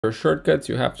For shortcuts,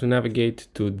 you have to navigate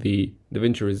to the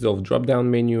DaVinci Resolve drop-down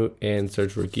menu and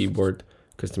search for keyboard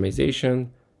customization.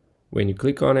 When you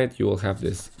click on it, you will have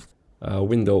this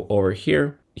window over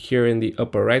here. Here in the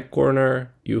upper right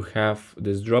corner, you have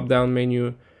this drop-down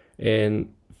menu,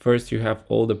 and first you have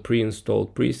all the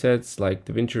pre-installed presets like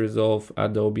DaVinci Resolve,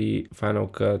 Adobe, Final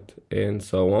Cut, and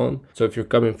so on. So if you're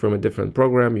coming from a different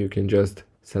program, you can just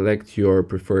select your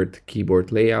preferred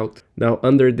keyboard layout. Now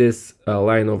under this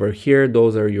line over here,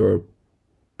 those are your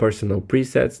personal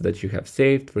presets that you have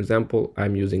saved. For example,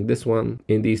 I'm using this one.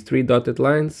 In these three dotted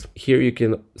lines, here you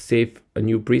can save a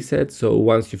new preset. So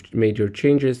once you've made your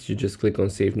changes, you just click on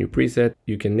Save New Preset.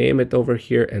 You can name it over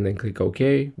here and then click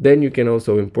OK. Then you can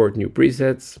also import new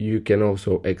presets. You can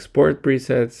also export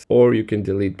presets, or you can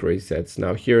delete presets.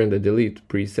 Now here in the delete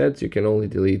presets, you can only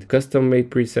delete custom made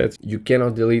presets. You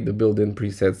cannot delete the built-in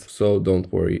presets, so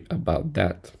don't worry about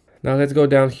that. Now let's go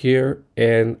down here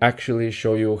and actually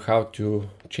show you how to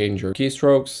change your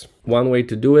keystrokes. One way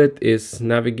to do it is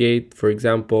navigate. For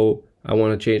example, I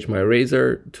want to change my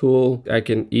razor tool. I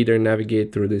can either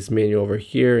navigate through this menu over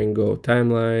here and go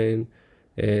timeline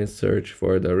and search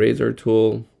for the razor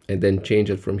tool and then change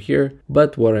it from here.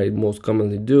 But what I most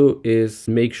commonly do is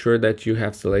make sure that you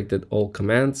have selected all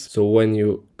commands. So when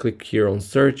you click here on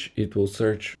search, it will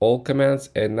search all commands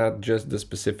and not just the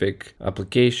specific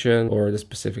application or the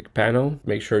specific panel.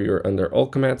 Make sure you're under all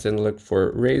commands and look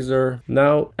for razor.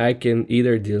 Now I can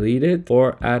either delete it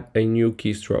or add a new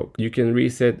keystroke. You can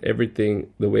reset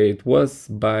everything the way it was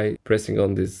by pressing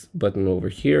on this button over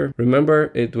here.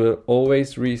 Remember, it will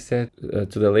always reset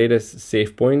to the latest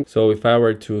save point. So if I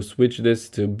were to switch this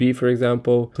to B, for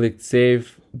example, click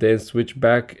save, then switch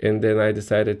back, and then I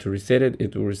decided to reset it,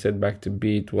 it will reset back to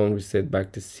B, it won't reset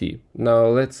back to C. Now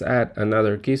let's add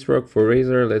another keystroke for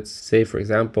razor. Let's say, for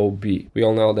example, B. We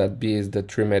all know that B is the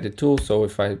trim edit tool, so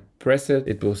if I press it,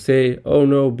 it will say, oh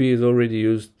no, B is already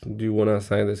used, do you want to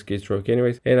assign this keystroke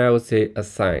anyways? And I would say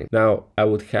assign. Now I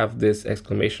would have this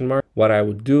exclamation mark. What I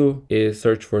would do is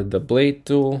search for the blade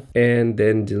tool and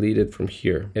then delete it from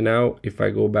here. And now if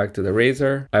I go back to the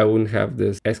razor, I wouldn't have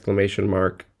this exclamation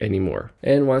mark anymore.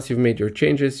 And once you've made your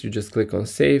changes, you just click on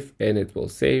save and it will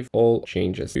save all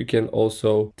changes. You can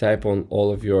also type on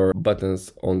all of your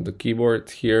buttons on the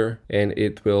keyboard here and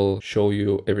it will show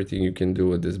you everything you can do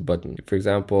with this button. For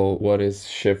example, what is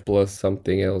shift plus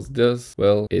something else does?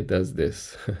 Well, it does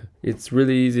this. It's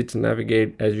really easy to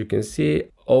navigate, as you can see,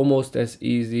 almost as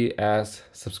easy as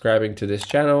subscribing to this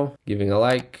channel, giving a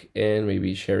like, and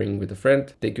maybe sharing with a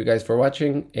friend. Thank you guys for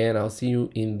watching, and I'll see you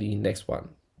in the next one.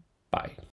 Bye.